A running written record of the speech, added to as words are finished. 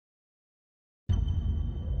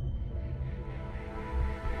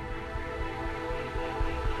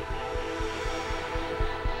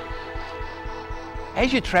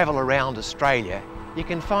As you travel around Australia, you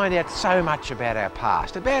can find out so much about our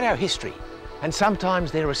past, about our history, and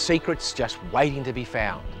sometimes there are secrets just waiting to be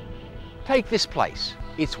found. Take this place.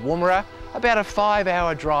 It's Woomera, about a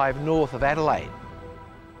 5-hour drive north of Adelaide.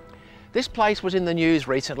 This place was in the news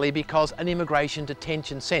recently because an immigration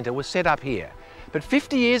detention centre was set up here. But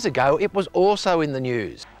 50 years ago, it was also in the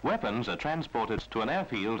news. Weapons are transported to an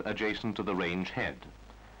airfield adjacent to the range head.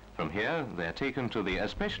 From here, they're taken to the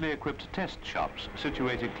especially equipped test shops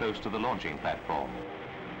situated close to the launching platform.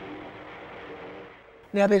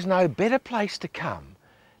 Now, there's no better place to come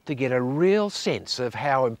to get a real sense of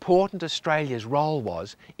how important Australia's role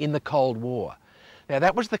was in the Cold War. Now,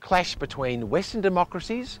 that was the clash between Western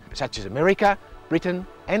democracies, such as America, Britain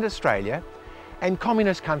and Australia, and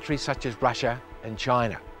communist countries such as Russia and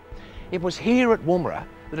China. It was here at Woomera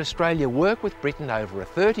that Australia worked with Britain over a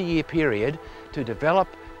 30-year period to develop,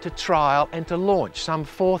 to trial and to launch some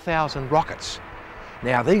 4,000 rockets.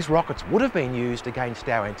 Now, these rockets would have been used against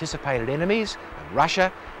our anticipated enemies,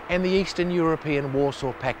 Russia and the Eastern European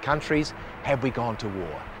Warsaw Pact countries, had we gone to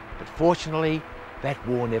war. But fortunately, that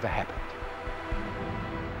war never happened.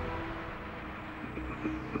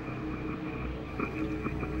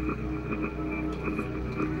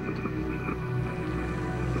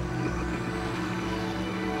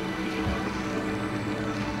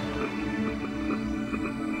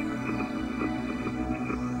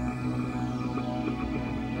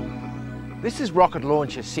 This is rocket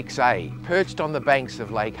launcher 6A, perched on the banks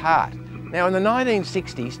of Lake Hart. Now, in the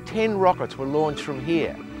 1960s, 10 rockets were launched from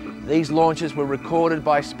here. These launches were recorded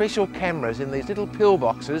by special cameras in these little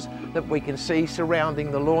pillboxes that we can see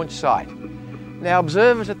surrounding the launch site. Now,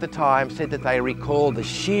 observers at the time said that they recalled the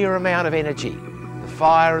sheer amount of energy, the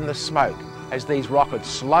fire and the smoke, as these rockets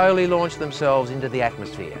slowly launched themselves into the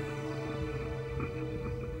atmosphere.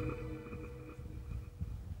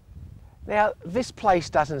 Now, this place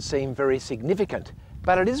doesn't seem very significant,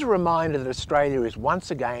 but it is a reminder that Australia is once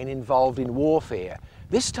again involved in warfare,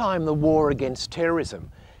 this time the war against terrorism,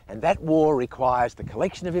 and that war requires the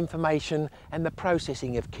collection of information and the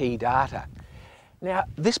processing of key data. Now,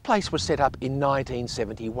 this place was set up in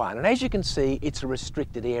 1971, and as you can see, it's a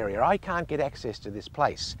restricted area. I can't get access to this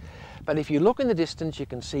place. But if you look in the distance, you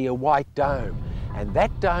can see a white dome, and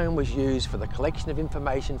that dome was used for the collection of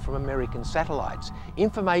information from American satellites,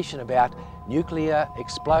 information about nuclear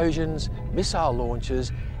explosions, missile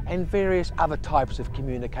launches, and various other types of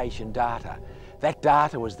communication data. That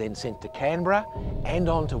data was then sent to Canberra and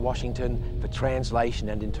on to Washington for translation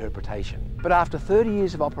and interpretation. But after 30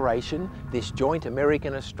 years of operation, this joint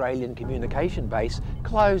American-Australian communication base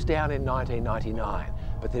closed down in 1999,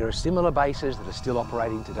 but there are similar bases that are still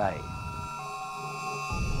operating today.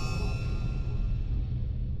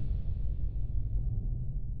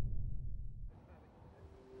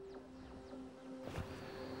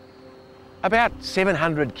 About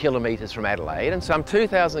 700 kilometres from Adelaide and some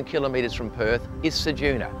 2,000 kilometres from Perth is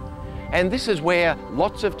Ceduna. And this is where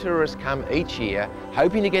lots of tourists come each year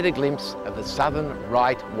hoping to get a glimpse of the southern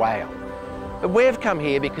right whale. But we've come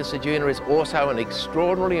here because Ceduna is also an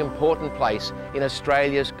extraordinarily important place in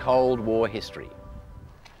Australia's Cold War history.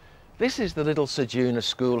 This is the little Ceduna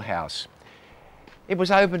schoolhouse. It was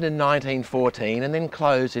opened in 1914 and then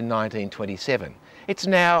closed in 1927. It's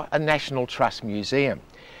now a National Trust museum.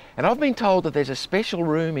 And I've been told that there's a special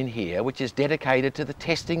room in here which is dedicated to the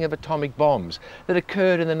testing of atomic bombs that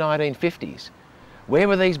occurred in the 1950s. Where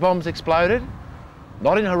were these bombs exploded?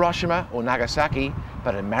 Not in Hiroshima or Nagasaki,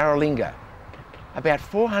 but in Maralinga, about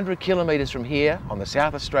 400 kilometres from here on the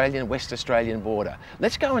South Australian-West Australian border.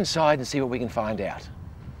 Let's go inside and see what we can find out.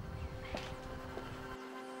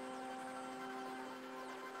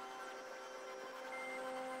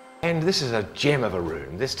 And this is a gem of a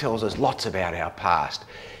room. This tells us lots about our past.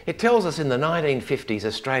 It tells us in the 1950s,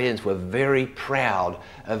 Australians were very proud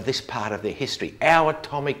of this part of their history. Our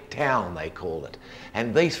atomic town, they called it.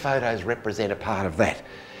 And these photos represent a part of that.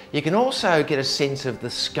 You can also get a sense of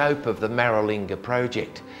the scope of the Maralinga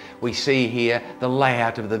project. We see here the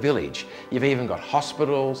layout of the village. You've even got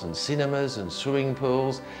hospitals and cinemas and swimming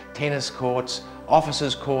pools, tennis courts,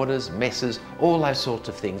 officers' quarters, messes, all those sorts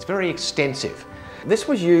of things. Very extensive. This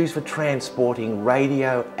was used for transporting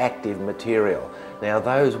radioactive material. Now,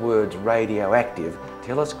 those words radioactive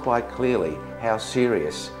tell us quite clearly how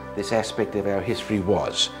serious this aspect of our history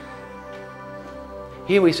was.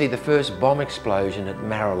 Here we see the first bomb explosion at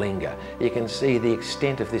Maralinga. You can see the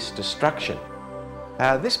extent of this destruction.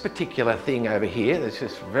 This particular thing over here, it's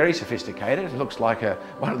just very sophisticated. It looks like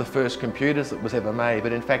one of the first computers that was ever made,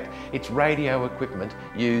 but in fact it's radio equipment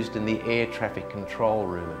used in the air traffic control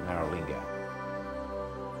room at Maralinga.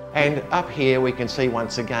 And up here we can see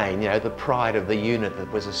once again, you know, the pride of the unit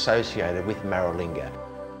that was associated with Maralinga.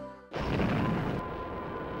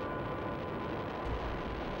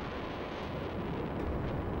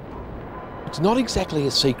 It's not exactly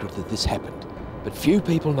a secret that this happened, but few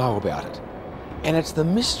people know about it. And it's the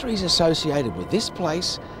mysteries associated with this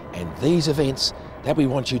place and these events that we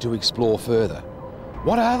want you to explore further.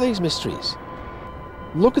 What are these mysteries?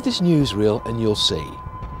 Look at this newsreel and you'll see.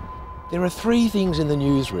 There are three things in the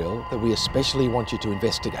newsreel that we especially want you to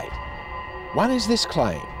investigate. One is this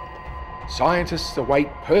claim. Scientists await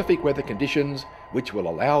perfect weather conditions which will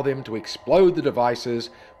allow them to explode the devices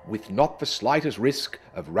with not the slightest risk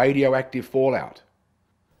of radioactive fallout.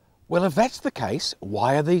 Well, if that's the case,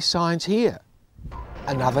 why are these signs here?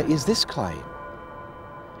 Another is this claim.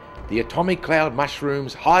 The atomic cloud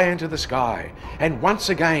mushrooms high into the sky, and once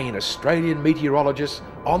again Australian meteorologists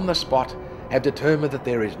on the spot have determined that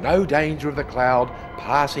there is no danger of the cloud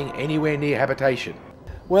passing anywhere near habitation.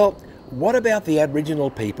 Well, what about the Aboriginal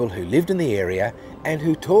people who lived in the area and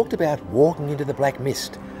who talked about walking into the black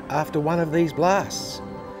mist after one of these blasts?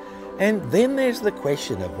 And then there's the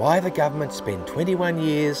question of why the government spent 21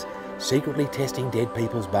 years secretly testing dead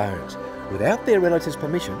people's bones without their relatives'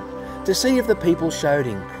 permission to see if the people showed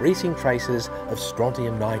increasing traces of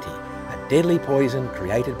strontium-90, a deadly poison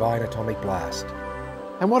created by an atomic blast.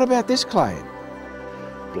 And what about this claim?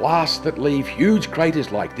 Blasts that leave huge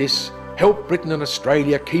craters like this help Britain and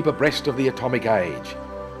Australia keep abreast of the atomic age.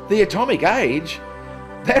 The atomic age?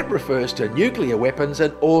 That refers to nuclear weapons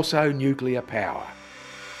and also nuclear power.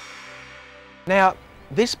 Now,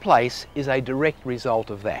 this place is a direct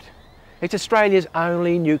result of that. It's Australia's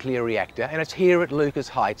only nuclear reactor and it's here at Lucas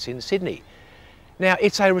Heights in Sydney. Now,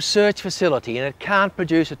 it's a research facility and it can't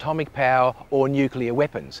produce atomic power or nuclear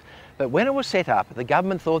weapons. But when it was set up, the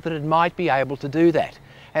government thought that it might be able to do that.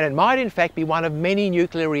 And it might in fact be one of many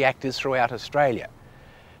nuclear reactors throughout Australia.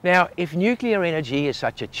 Now, if nuclear energy is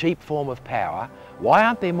such a cheap form of power, why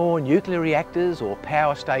aren't there more nuclear reactors or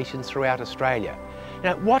power stations throughout Australia?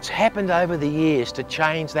 Now, what's happened over the years to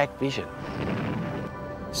change that vision?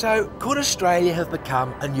 So, could Australia have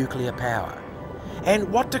become a nuclear power?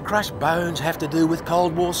 And what do crushed bones have to do with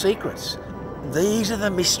Cold War secrets? These are the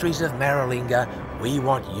mysteries of Maralinga we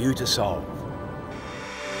want you to solve.